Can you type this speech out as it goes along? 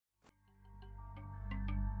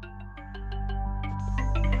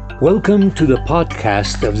Welcome to the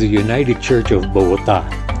podcast of the United Church of Bogota.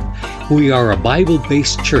 We are a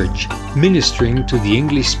Bible-based church ministering to the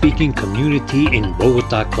English-speaking community in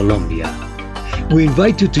Bogota, Colombia. We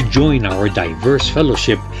invite you to join our diverse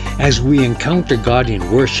fellowship as we encounter God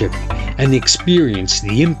in worship and experience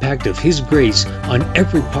the impact of His grace on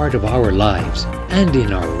every part of our lives and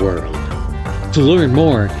in our world. To learn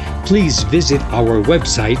more, please visit our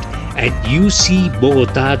website at ucbogota.org.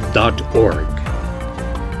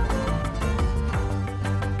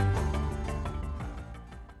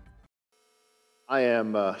 I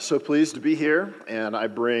am so pleased to be here, and I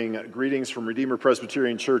bring greetings from Redeemer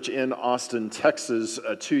Presbyterian Church in Austin, Texas,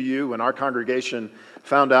 to you. When our congregation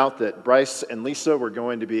found out that Bryce and Lisa were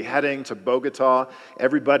going to be heading to Bogota,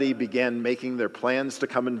 everybody began making their plans to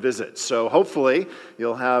come and visit. So hopefully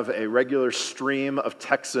you'll have a regular stream of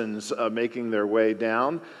Texans making their way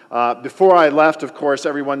down. Before I left, of course,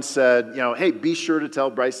 everyone said, hey, be sure to tell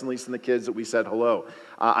Bryce and Lisa and the kids that we said hello.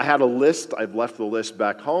 I had a list. I've left the list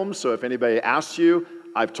back home, so if anybody asks you,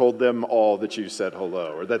 I've told them all that you said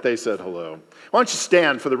hello, or that they said hello. Why don't you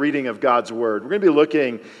stand for the reading of God's Word? We're going to be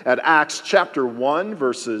looking at Acts chapter 1,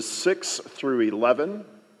 verses 6 through 11.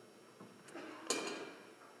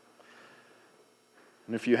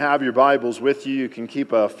 And if you have your Bibles with you, you can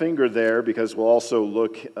keep a finger there, because we'll also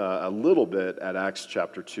look a little bit at Acts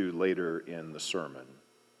chapter 2 later in the sermon.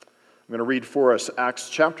 I'm going to read for us Acts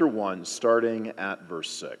chapter 1, starting at verse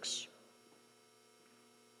 6.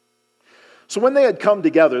 So when they had come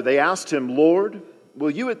together, they asked him, "Lord,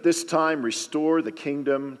 will you at this time restore the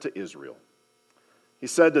kingdom to Israel?" He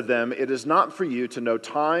said to them, "It is not for you to know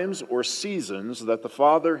times or seasons that the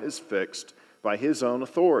Father has fixed by His own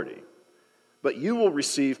authority. But you will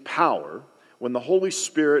receive power when the Holy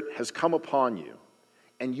Spirit has come upon you,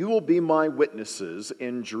 and you will be my witnesses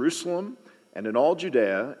in Jerusalem and in all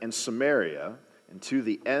Judea and Samaria and to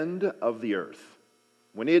the end of the earth."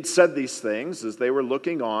 When he had said these things, as they were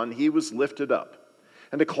looking on, he was lifted up,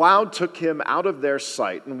 and a cloud took him out of their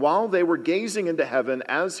sight. And while they were gazing into heaven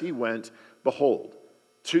as he went, behold,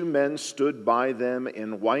 two men stood by them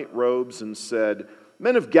in white robes and said,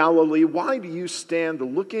 "Men of Galilee, why do you stand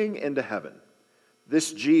looking into heaven?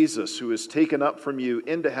 This Jesus who is taken up from you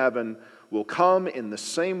into heaven will come in the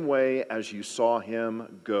same way as you saw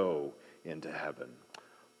him go into heaven."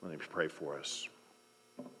 Let me pray for us.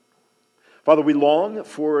 Father, we long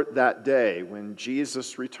for that day when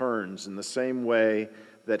Jesus returns in the same way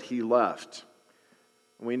that he left.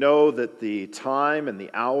 We know that the time and the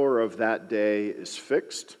hour of that day is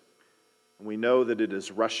fixed, and we know that it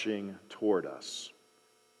is rushing toward us.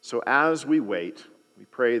 So as we wait, we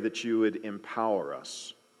pray that you would empower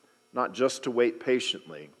us, not just to wait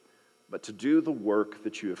patiently, but to do the work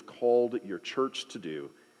that you have called your church to do,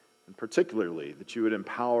 and particularly that you would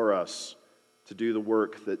empower us to do the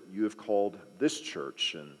work that you have called this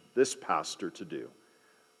church and this pastor to do.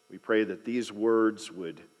 We pray that these words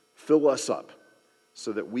would fill us up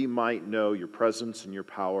so that we might know your presence and your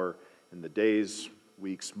power in the days,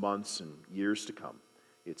 weeks, months, and years to come.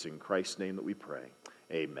 It's in Christ's name that we pray.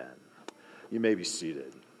 Amen. You may be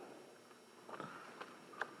seated.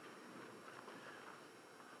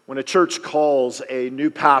 When a church calls a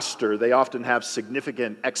new pastor, they often have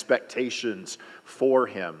significant expectations for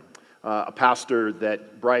him. A pastor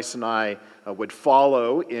that Bryce and I would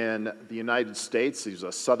follow in the United States. He's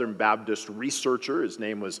a Southern Baptist researcher. His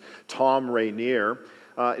name was Tom Rainier.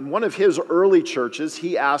 In one of his early churches,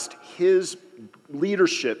 he asked his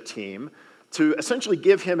leadership team to essentially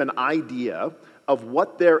give him an idea of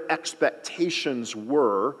what their expectations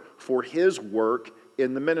were for his work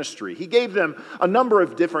in the ministry. He gave them a number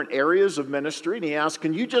of different areas of ministry, and he asked,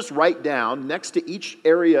 "Can you just write down next to each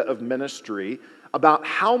area of ministry about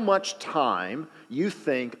how much time you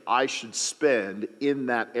think I should spend in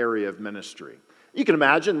that area of ministry?" You can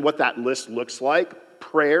imagine what that list looks like: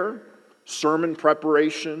 prayer, sermon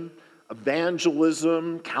preparation,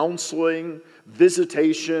 evangelism, counseling,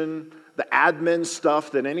 visitation, the admin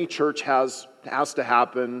stuff that any church has to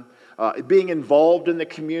happen, being involved in the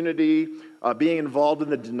community, being involved in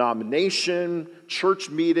the denomination, church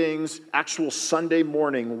meetings, actual Sunday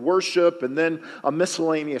morning worship, and then a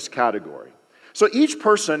miscellaneous category. So each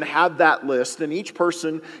person had that list, and each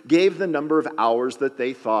person gave the number of hours that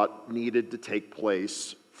they thought needed to take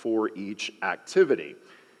place for each activity.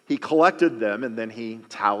 He collected them, and then he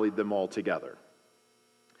tallied them all together.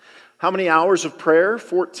 How many hours of prayer?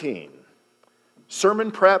 14.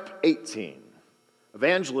 Sermon prep, 18.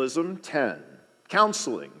 Evangelism, 10.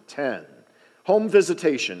 Counseling, 10. Home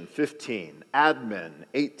visitation, 15. Admin,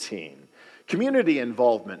 18. Community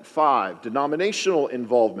involvement, 5. Denominational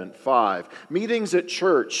involvement, 5. Meetings at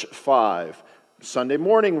church, 5. Sunday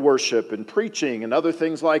morning worship and preaching and other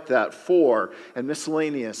things like that, 4, and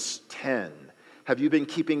miscellaneous, 10. Have you been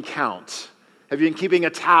keeping count? Have you been keeping a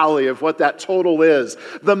tally of what that total is?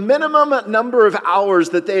 The minimum number of hours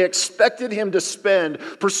that they expected him to spend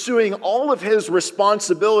pursuing all of his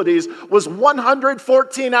responsibilities was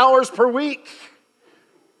 114 hours per week.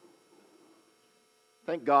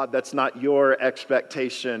 Thank God that's not your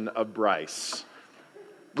expectation of Bryce.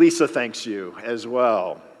 Lisa thanks you as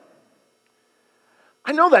well.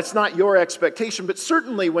 I know that's not your expectation, but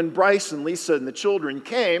certainly when Bryce and Lisa and the children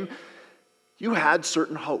came, you had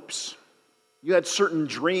certain hopes. You had certain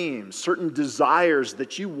dreams, certain desires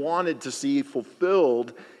that you wanted to see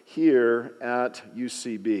fulfilled here at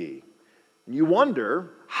UCB. And you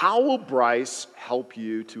wonder, how will Bryce help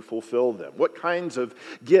you to fulfill them? What kinds of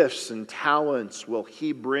gifts and talents will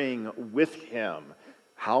he bring with him?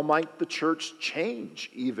 How might the church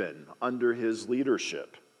change even under his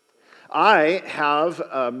leadership? I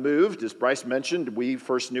have moved, as Bryce mentioned, we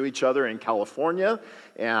first knew each other in California,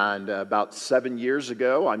 and about 7 years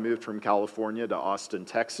ago, I moved from California to Austin,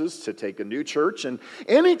 Texas to take a new church. And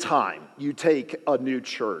anytime you take a new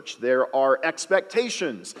church, there are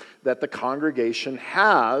expectations that the congregation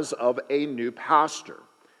has of a new pastor,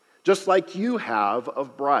 just like you have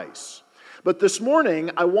of Bryce. But this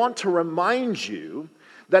morning, I want to remind you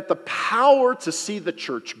that the power to see the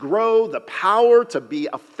church grow, the power to be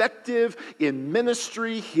effective in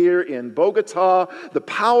ministry here in Bogota, the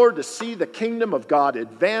power to see the kingdom of God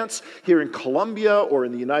advance here in Colombia or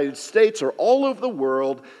in the United States or all over the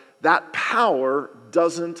world, that power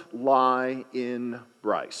doesn't lie in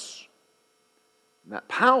Bryce. And that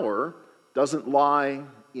power doesn't lie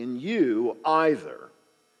in you either.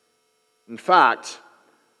 In fact,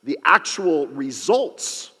 the actual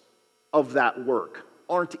results of that work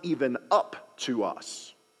aren't even up to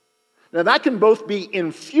us. Now that can both be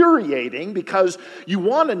infuriating because you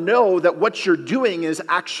want to know that what you're doing is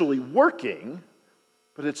actually working,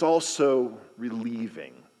 but it's also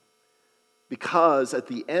relieving. Because at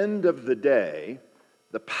the end of the day,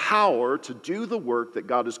 the power to do the work that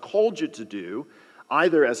God has called you to do,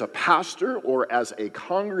 either as a pastor or as a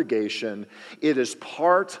congregation, it is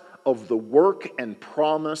part of the work and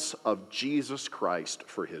promise of Jesus Christ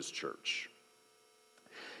for his church.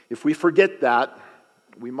 If we forget that,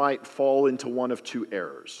 we might fall into one of two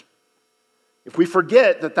errors. If we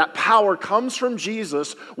forget that that power comes from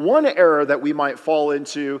Jesus, one error that we might fall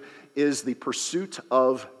into is the pursuit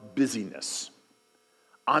of busyness.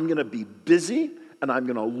 I'm going to be busy, and I'm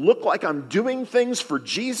going to look like I'm doing things for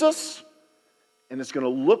Jesus, and it's going to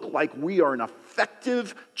look like we are an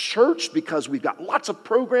effective church because we've got lots of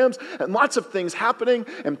programs and lots of things happening,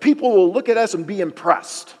 and people will look at us and be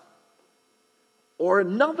impressed. Or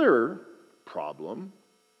another problem,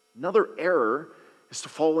 another error, is to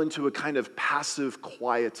fall into a kind of passive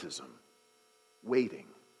quietism, waiting,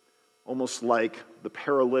 almost like the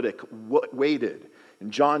paralytic waited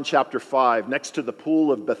in John chapter 5 next to the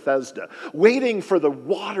pool of Bethesda, waiting for the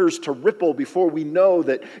waters to ripple before we know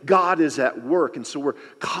that God is at work. And so we're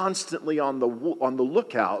constantly on the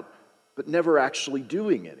lookout, but never actually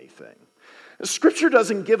doing anything. Scripture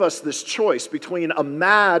doesn't give us this choice between a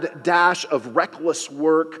mad dash of reckless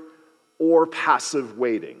work or passive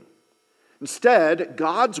waiting. Instead,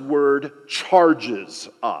 God's word charges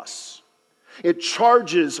us. It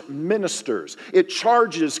charges ministers. It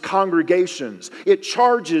charges congregations. It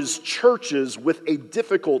charges churches with a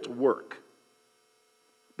difficult work.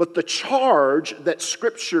 But the charge that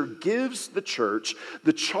Scripture gives the church,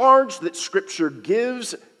 the charge that Scripture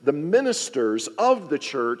gives the ministers of the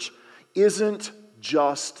church, isn't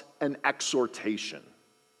just an exhortation.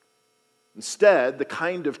 Instead, the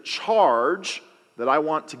kind of charge that I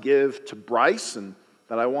want to give to Bryce and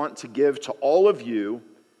that I want to give to all of you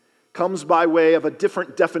comes by way of a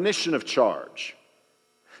different definition of charge.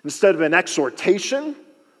 Instead of an exhortation,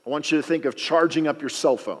 I want you to think of charging up your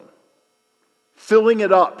cell phone, filling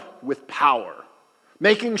it up with power,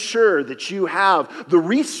 making sure that you have the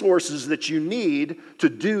resources that you need to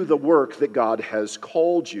do the work that God has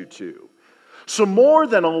called you to. So more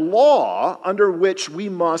than a law under which we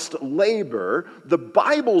must labor, the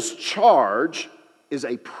Bible's charge is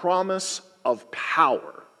a promise of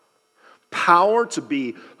power. Power to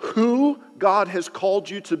be who God has called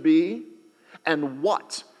you to be and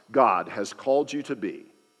what God has called you to be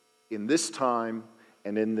in this time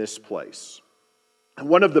and in this place. And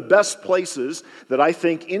one of the best places that I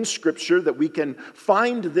think in Scripture that we can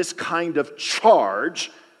find this kind of charge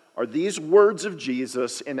are these words of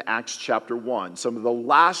Jesus in Acts chapter 1, some of the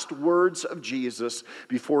last words of Jesus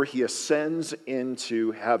before he ascends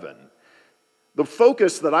into heaven. The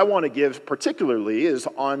focus that I want to give particularly is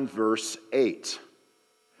on verse 8.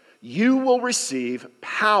 You will receive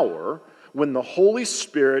power when the Holy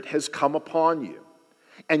Spirit has come upon you,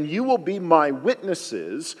 and you will be my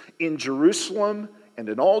witnesses in Jerusalem and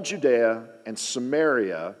in all Judea and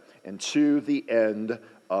Samaria and to the end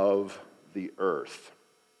of the earth.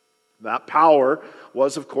 That power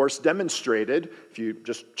was, of course, demonstrated. If you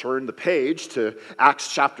just turn the page to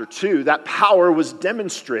Acts chapter 2, that power was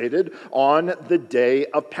demonstrated on the day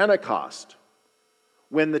of Pentecost,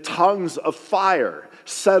 when the tongues of fire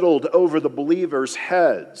settled over the believers'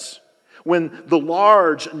 heads, when the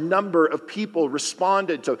large number of people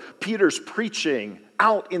responded to Peter's preaching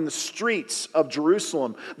out in the streets of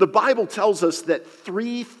Jerusalem. The Bible tells us that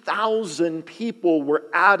 3,000 people were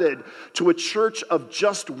added to a church of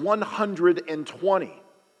just 120.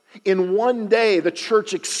 In one day, the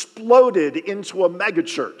church exploded into a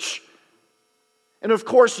megachurch. And of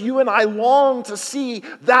course, you and I long to see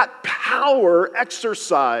that power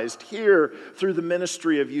exercised here through the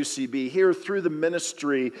ministry of UCB, here through the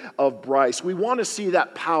ministry of Bryce. We want to see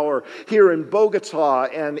that power here in Bogota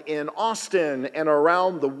and in Austin and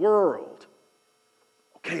around the world.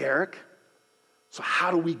 Okay, Eric, so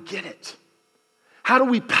how do we get it? How do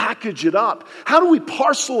we package it up? How do we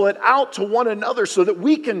parcel it out to one another so that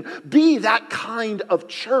we can be that kind of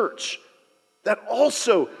church that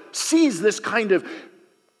also sees this kind of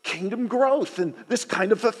kingdom growth and this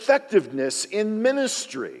kind of effectiveness in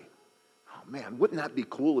ministry? Oh man, wouldn't that be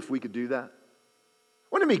cool if we could do that?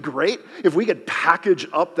 Wouldn't it be great if we could package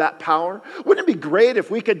up that power? Wouldn't it be great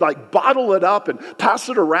if we could bottle it up and pass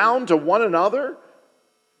it around to one another?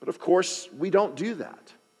 But of course, we don't do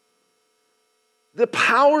that. The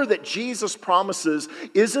power that Jesus promises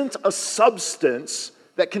isn't a substance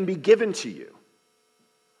that can be given to you.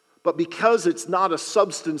 But because it's not a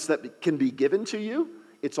substance that can be given to you,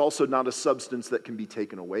 it's also not a substance that can be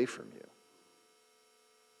taken away from you.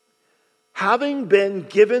 Having been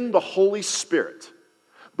given the Holy Spirit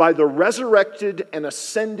by the resurrected and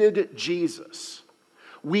ascended Jesus,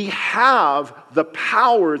 we have the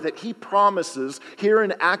power that he promises here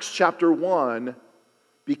in Acts chapter 1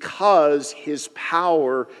 because his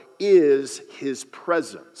power is his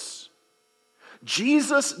presence.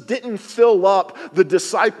 Jesus didn't fill up the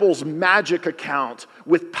disciples' magic account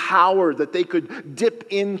with power that they could dip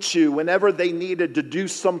into whenever they needed to do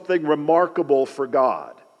something remarkable for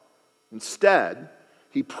God. Instead,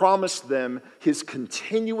 he promised them his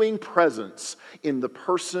continuing presence in the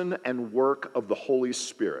person and work of the Holy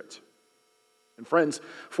Spirit. And friends,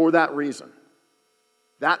 for that reason,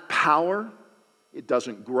 that power, it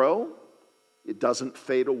doesn't grow, it doesn't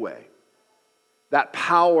fade away. That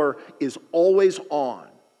power is always on.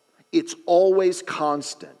 It's always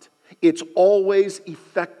constant. It's always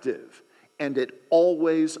effective. And it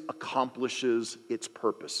always accomplishes its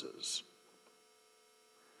purposes.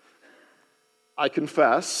 I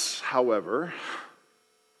confess, however,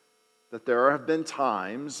 that there have been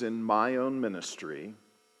times in my own ministry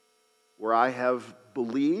where I have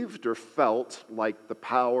believed or felt like the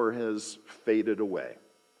power has faded away,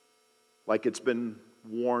 like it's been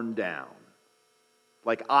worn down.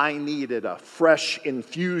 Like I needed a fresh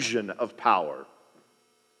infusion of power.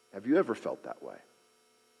 Have you ever felt that way?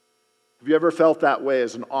 Have you ever felt that way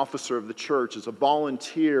as an officer of the church, as a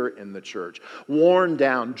volunteer in the church, worn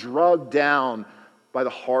down, drugged down by the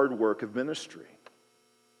hard work of ministry?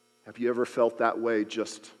 Have you ever felt that way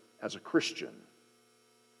just as a Christian?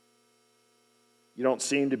 You don't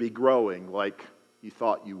seem to be growing like you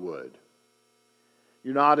thought you would.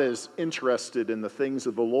 You're not as interested in the things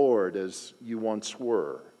of the Lord as you once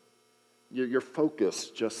were. Your focus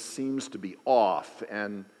just seems to be off,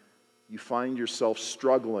 and you find yourself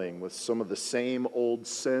struggling with some of the same old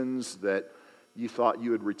sins that you thought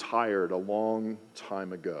you had retired a long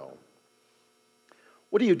time ago.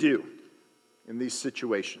 What do you do in these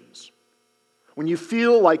situations? When you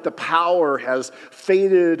feel like the power has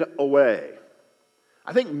faded away,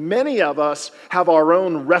 I think many of us have our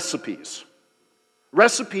own recipes.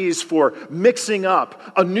 Recipes for mixing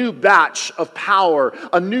up a new batch of power,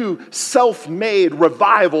 a new self-made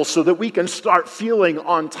revival so that we can start feeling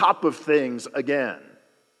on top of things again.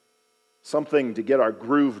 Something to get our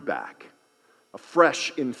groove back, a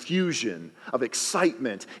fresh infusion of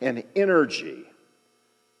excitement and energy.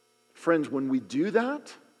 Friends, when we do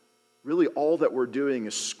that, really all that we're doing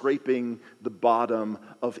is scraping the bottom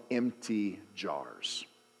of empty jars.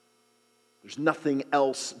 There's nothing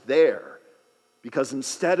else there. Because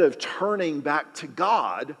instead of turning back to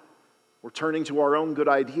God, we're turning to our own good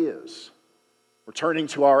ideas. We're turning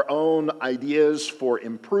to our own ideas for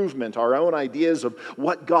improvement, our own ideas of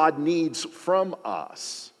what God needs from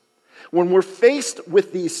us. When we're faced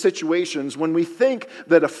with these situations, when we think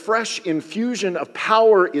that a fresh infusion of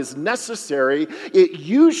power is necessary, it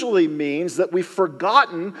usually means that we've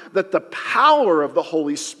forgotten that the power of the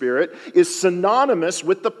Holy Spirit is synonymous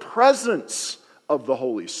with the presence of the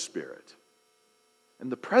Holy Spirit.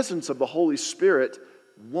 And the presence of the Holy Spirit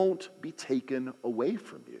won't be taken away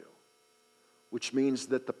from you, which means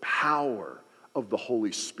that the power of the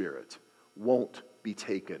Holy Spirit won't be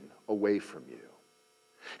taken away from you.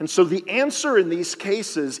 And so the answer in these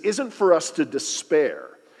cases isn't for us to despair.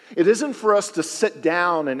 It isn't for us to sit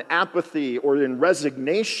down in apathy or in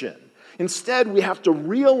resignation. Instead, we have to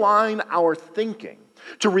realign our thinking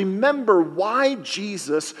to remember why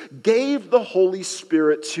Jesus gave the Holy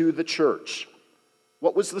Spirit to the church.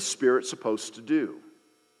 What was the Spirit supposed to do?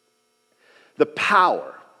 The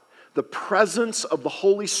power, the presence of the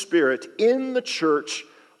Holy Spirit in the church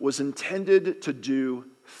was intended to do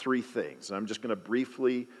three things. And I'm just going to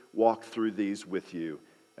briefly walk through these with you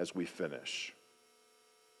as we finish.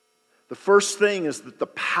 The first thing is that the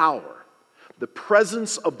power, the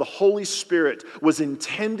presence of the Holy Spirit was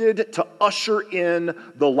intended to usher in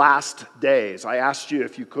the last days. I asked you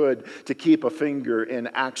if you could to keep a finger in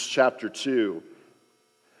Acts chapter 2.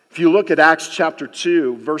 If you look at Acts chapter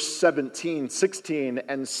 2, verse 17, 16,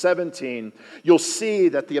 and 17, you'll see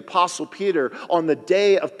that the Apostle Peter, on the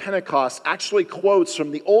day of Pentecost, actually quotes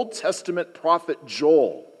from the Old Testament prophet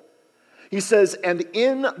Joel. He says, "And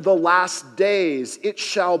in the last days it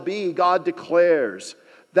shall be, God declares,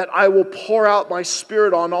 that I will pour out my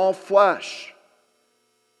Spirit on all flesh."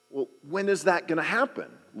 Well, when is that going to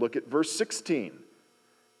happen? Look at verse 16.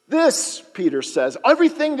 This, Peter says,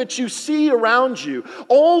 everything that you see around you,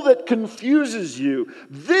 all that confuses you,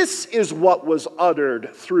 this is what was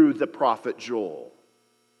uttered through the prophet Joel.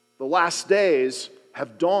 The last days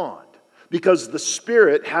have dawned because the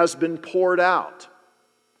Spirit has been poured out.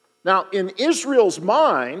 Now, in Israel's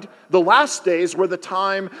mind, the last days were the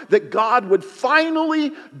time that God would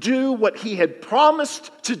finally do what he had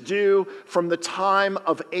promised to do from the time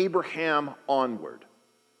of Abraham onward.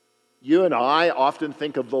 You and I often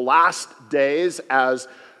think of the last days as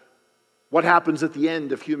what happens at the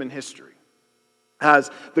end of human history, as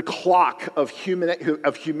the clock of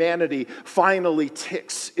humanity finally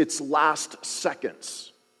ticks its last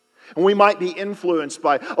seconds. And we might be influenced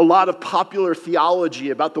by a lot of popular theology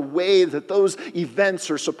about the way that those events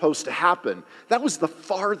are supposed to happen. That was the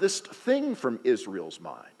farthest thing from Israel's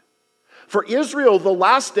mind. For Israel, the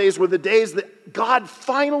last days were the days that God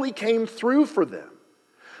finally came through for them.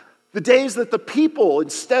 The days that the people,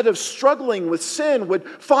 instead of struggling with sin, would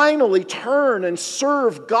finally turn and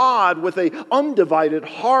serve God with an undivided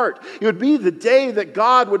heart. It would be the day that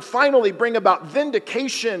God would finally bring about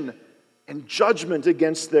vindication and judgment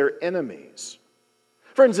against their enemies.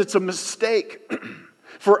 Friends, it's a mistake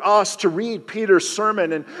for us to read Peter's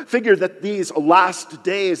sermon and figure that these last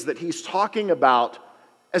days that he's talking about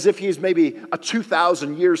as if he's maybe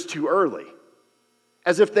 2,000 years too early.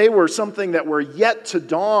 As if they were something that were yet to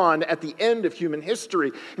dawn at the end of human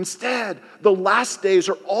history. Instead, the last days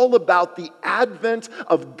are all about the advent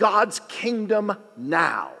of God's kingdom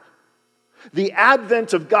now. The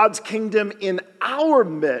advent of God's kingdom in our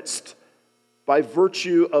midst by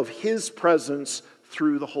virtue of his presence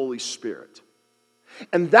through the Holy Spirit.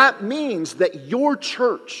 And that means that your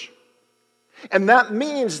church, and that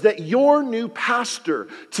means that your new pastor,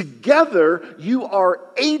 together you are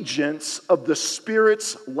agents of the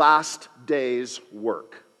Spirit's last days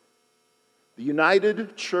work. The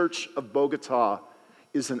United Church of Bogota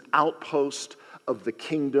is an outpost of the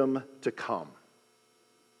kingdom to come.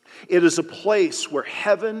 It is a place where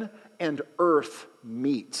heaven and earth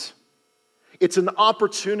meet. It's an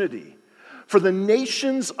opportunity for the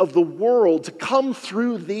nations of the world to come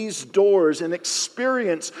through these doors and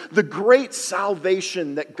experience the great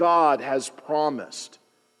salvation that God has promised.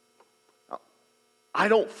 Now, I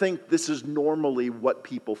don't think this is normally what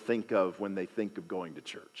people think of when they think of going to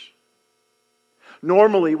church.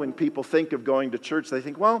 Normally, when people think of going to church, they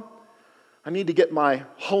think, well, I need to get my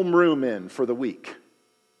homeroom in for the week.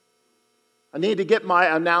 I need to get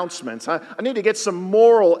my announcements. I need to get some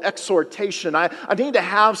moral exhortation. I need to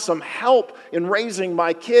have some help in raising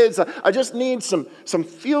my kids. I just need some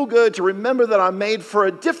feel-good to remember that I'm made for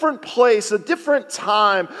a different place, a different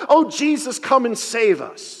time. Oh, Jesus, come and save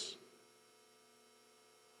us.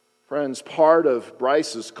 Friends, part of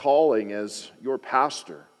Bryce's calling as your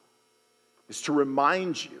pastor is to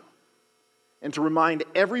remind you and to remind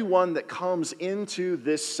everyone that comes into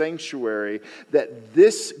this sanctuary that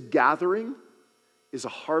this gathering is a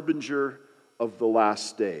harbinger of the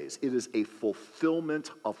last days. It is a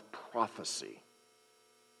fulfillment of prophecy.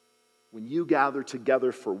 when you gather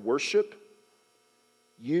together for worship,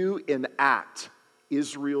 you enact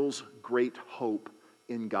Israel's great hope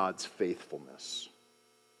in God's faithfulness.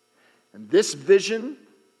 And this vision,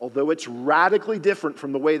 although it's radically different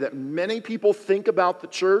from the way that many people think about the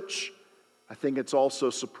church, I think it's also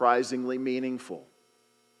surprisingly meaningful.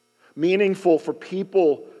 Meaningful for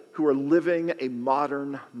people who are living a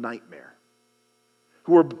modern nightmare,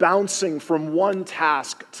 who are bouncing from one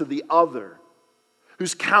task to the other,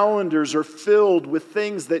 whose calendars are filled with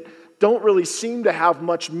things that don't really seem to have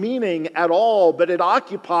much meaning at all, but it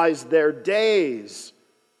occupies their days.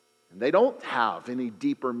 And they don't have any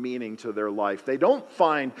deeper meaning to their life. They don't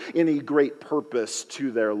find any great purpose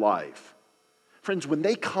to their life. Friends, when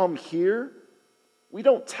they come here, we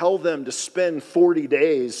don't tell them to spend 40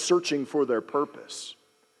 days searching for their purpose.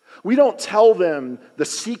 We don't tell them the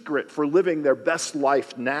secret for living their best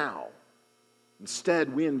life now.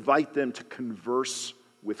 Instead, we invite them to converse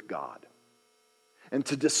with God and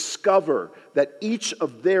to discover that each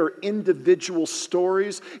of their individual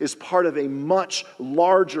stories is part of a much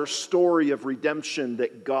larger story of redemption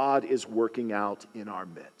that God is working out in our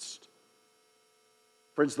midst.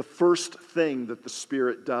 Friends, the first thing that the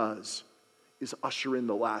Spirit does is usher in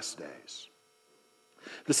the last days.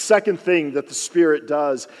 The second thing that the Spirit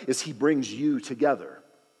does is He brings you together.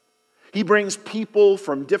 He brings people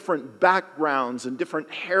from different backgrounds and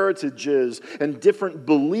different heritages and different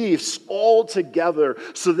beliefs all together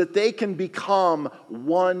so that they can become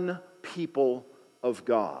one people of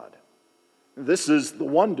God. This is the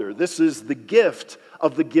wonder. This is the gift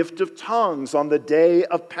of tongues on the day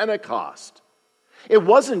of Pentecost. It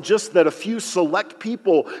wasn't just that a few select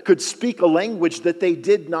people could speak a language that they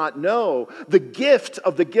did not know. The gift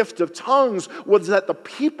of tongues was that the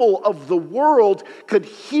people of the world could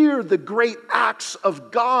hear the great acts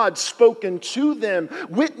of God spoken to them,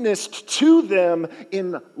 witnessed to them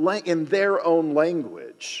in their own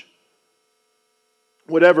language.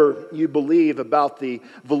 Whatever you believe about the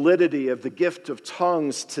validity of the gift of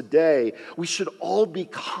tongues today, we should all be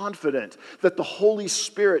confident that the Holy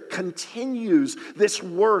Spirit continues this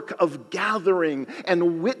work of gathering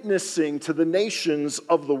and witnessing to the nations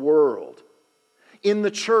of the world. In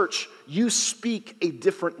the church, you speak a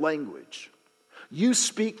different language. You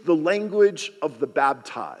speak the language of the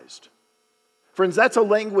baptized. Friends, that's a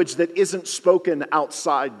language that isn't spoken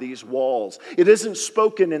outside these walls. It isn't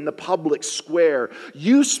spoken in the public square.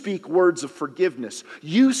 You speak words of forgiveness.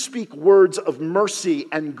 You speak words of mercy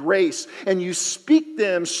and grace. And you speak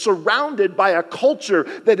them surrounded by a culture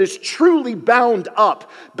that is truly bound up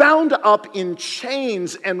in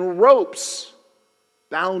chains and ropes,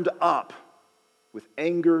 bound up with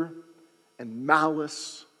anger and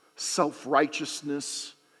malice,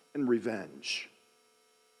 self-righteousness and revenge.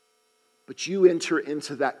 But you enter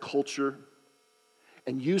into that culture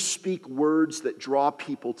and you speak words that draw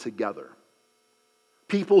people together.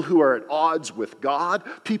 People who are at odds with God,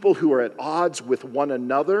 people who are at odds with one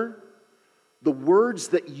another. The words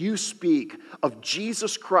that you speak of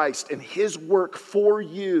Jesus Christ and His work for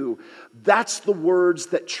you, that's the words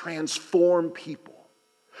that transform people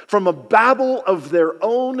from a babble of their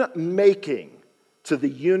own making to the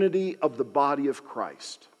unity of the body of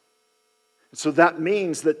Christ. So that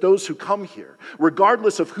means that those who come here,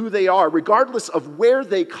 regardless of who they are, regardless of where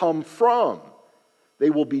they come from, they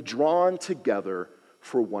will be drawn together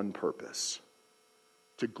for one purpose: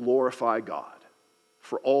 to glorify God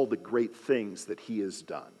for all the great things that He has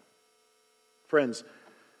done. Friends,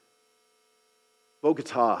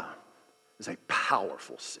 Bogota is a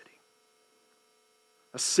powerful city.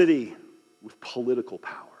 A city with political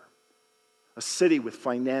power. A city with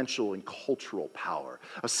financial and cultural power.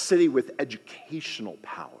 A city with educational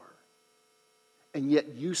power. And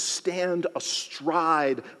yet you stand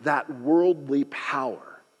astride that worldly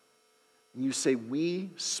power. And you say, we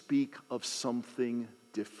speak of something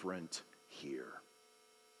different here.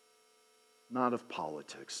 Not of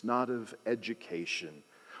politics, not of education.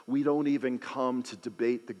 We don't even come to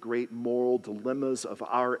debate the great moral dilemmas of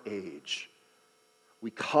our age. We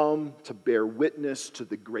come to bear witness to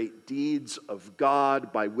the great deeds of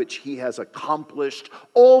God by which He has accomplished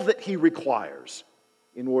all that He requires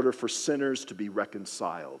in order for sinners to be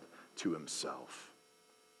reconciled to Himself.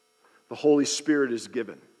 The Holy Spirit is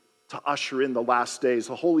given to usher in the last days.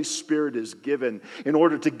 The Holy Spirit is given in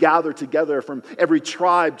order to gather together from every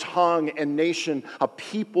tribe, tongue, and nation a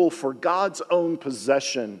people for God's own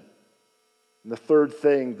possession. And the third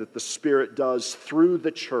thing that the Spirit does through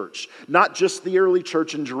the church, not just the early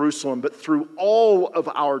church in Jerusalem, but through all of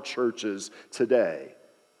our churches today,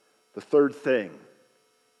 the third thing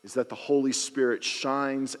is that the Holy Spirit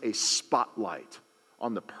shines a spotlight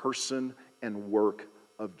on the person and work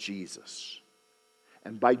of Jesus.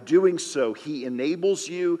 And by doing so, he enables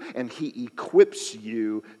you and he equips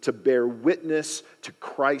you to bear witness to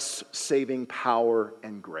Christ's saving power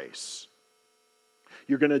and grace.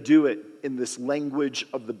 You're going to do it in this language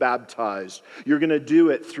of the baptized. You're going to do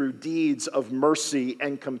it through deeds of mercy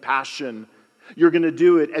and compassion. You're going to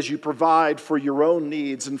do it as you provide for your own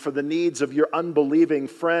needs and for the needs of your unbelieving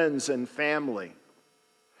friends and family.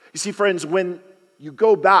 You see, friends, when you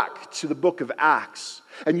go back to the book of Acts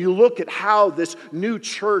and you look at how this new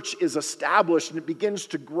church is established and it begins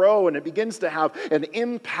to grow and it begins to have an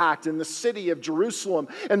impact in the city of Jerusalem,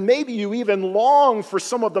 and maybe you even long for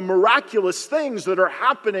some of the miraculous things that are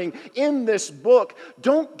happening in this book,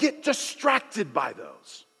 don't get distracted by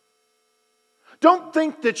those. Don't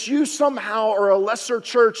think that you somehow are a lesser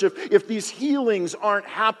church if these healings aren't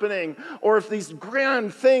happening, or if these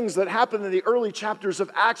grand things that happened in the early chapters of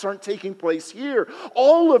Acts aren't taking place here.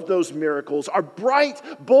 All of those miracles are bright,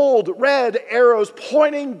 bold, red arrows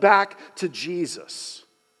pointing back to Jesus,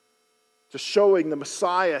 to showing the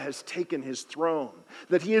Messiah has taken his throne,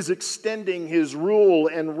 that he is extending his rule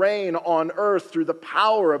and reign on earth through the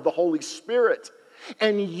power of the Holy Spirit.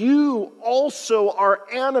 And you also are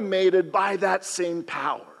animated by that same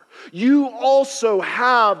power. You also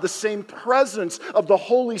have the same presence of the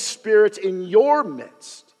Holy Spirit in your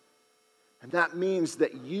midst. And that means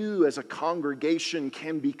that you as a congregation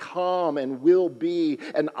can become and will be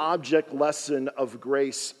an object lesson of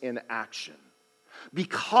grace in action.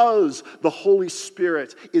 Because the Holy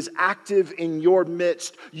Spirit is active in your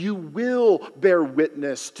midst, you will bear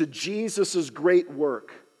witness to Jesus' great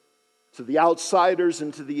work, to the outsiders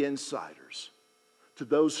and to the insiders, to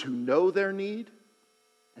those who know their need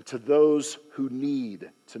and to those who need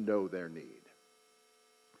to know their need.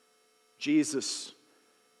 Jesus,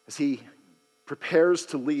 as he prepares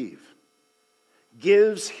to leave,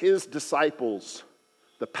 gives his disciples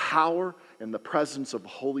the power and the presence of the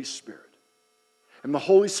Holy Spirit. And the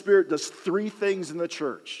Holy Spirit does three things in the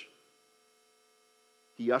church.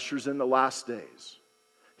 He ushers in the last days.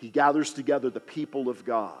 He gathers together the people of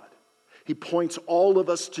God. He points all of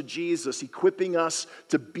us to Jesus, equipping us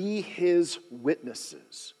to be his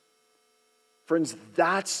witnesses. Friends,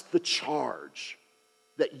 that's the charge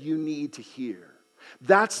that you need to hear.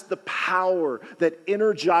 That's the power that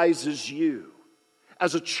energizes you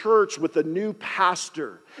as a church with a new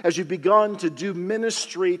pastor, as you've begun to do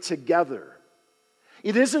ministry together.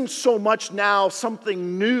 It isn't so much now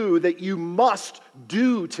something new that you must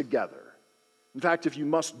do together. In fact, if you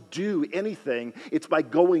must do anything, it's by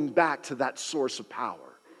going back to that source of power.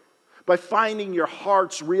 By finding your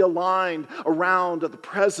hearts realigned around the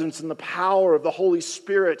presence and the power of the Holy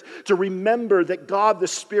Spirit, to remember that God the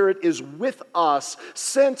Spirit is with us,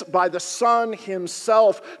 sent by the Son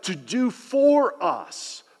himself to do for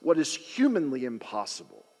us what is humanly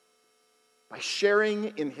impossible. By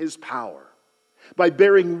sharing in his power, by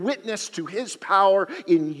bearing witness to his power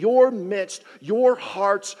in your midst, your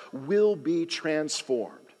hearts will be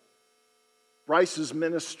transformed. Bryce's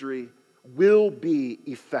ministry will be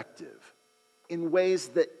effective in ways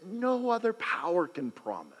that no other power can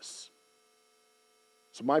promise.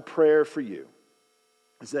 So my prayer for you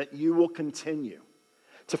is that you will continue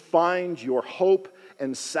to find your hope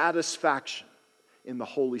and satisfaction in the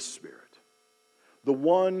Holy Spirit, the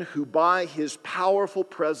one who by his powerful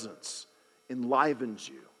presence enlivens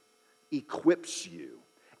you, equips you,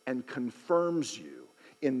 and confirms you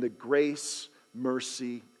in the grace,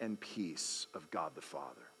 mercy, and peace of God the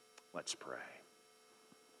Father. Let's pray.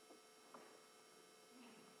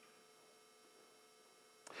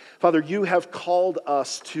 Father, you have called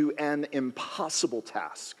us to an impossible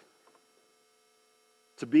task,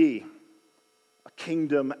 to be a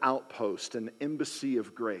kingdom outpost, an embassy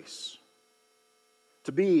of grace,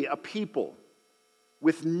 to be a people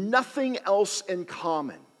with nothing else in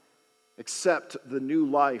common except the new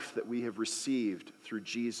life that we have received through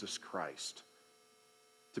Jesus Christ.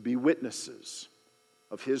 To be witnesses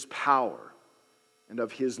of his power and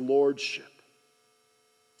of his lordship.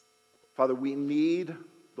 Father, we need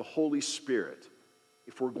the Holy Spirit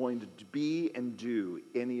if we're going to be and do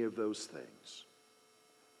any of those things.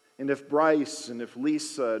 And if Bryce and if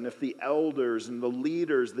Lisa and if the elders and the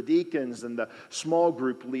leaders, the deacons and the small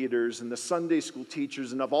group leaders and the Sunday school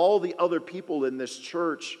teachers and of all the other people in this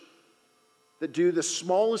church that do the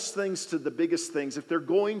smallest things to the biggest things, if they're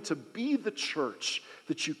going to be the church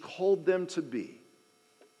that you called them to be,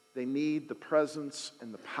 they need the presence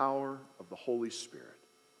and the power of the Holy Spirit.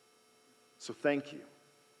 So thank you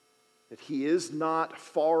that he is not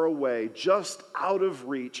far away, just out of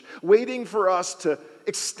reach, waiting for us to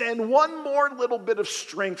extend one more little bit of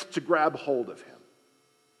strength to grab hold of him.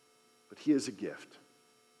 But he is a gift.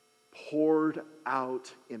 poured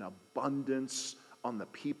out in abundance on the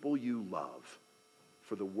people you love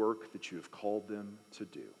for the work that you have called them to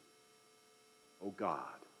do. Oh God,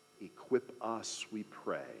 equip us, we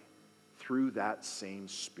pray, through that same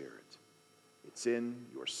Spirit. It's in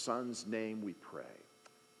your Son's name we pray.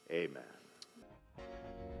 Amen.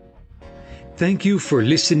 Thank you for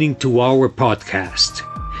listening to our podcast.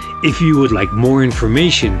 If you would like more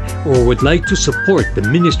information or would like to support the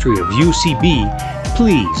ministry of UCB,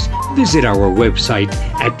 please visit our website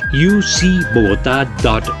at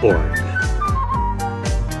ucbogota.org.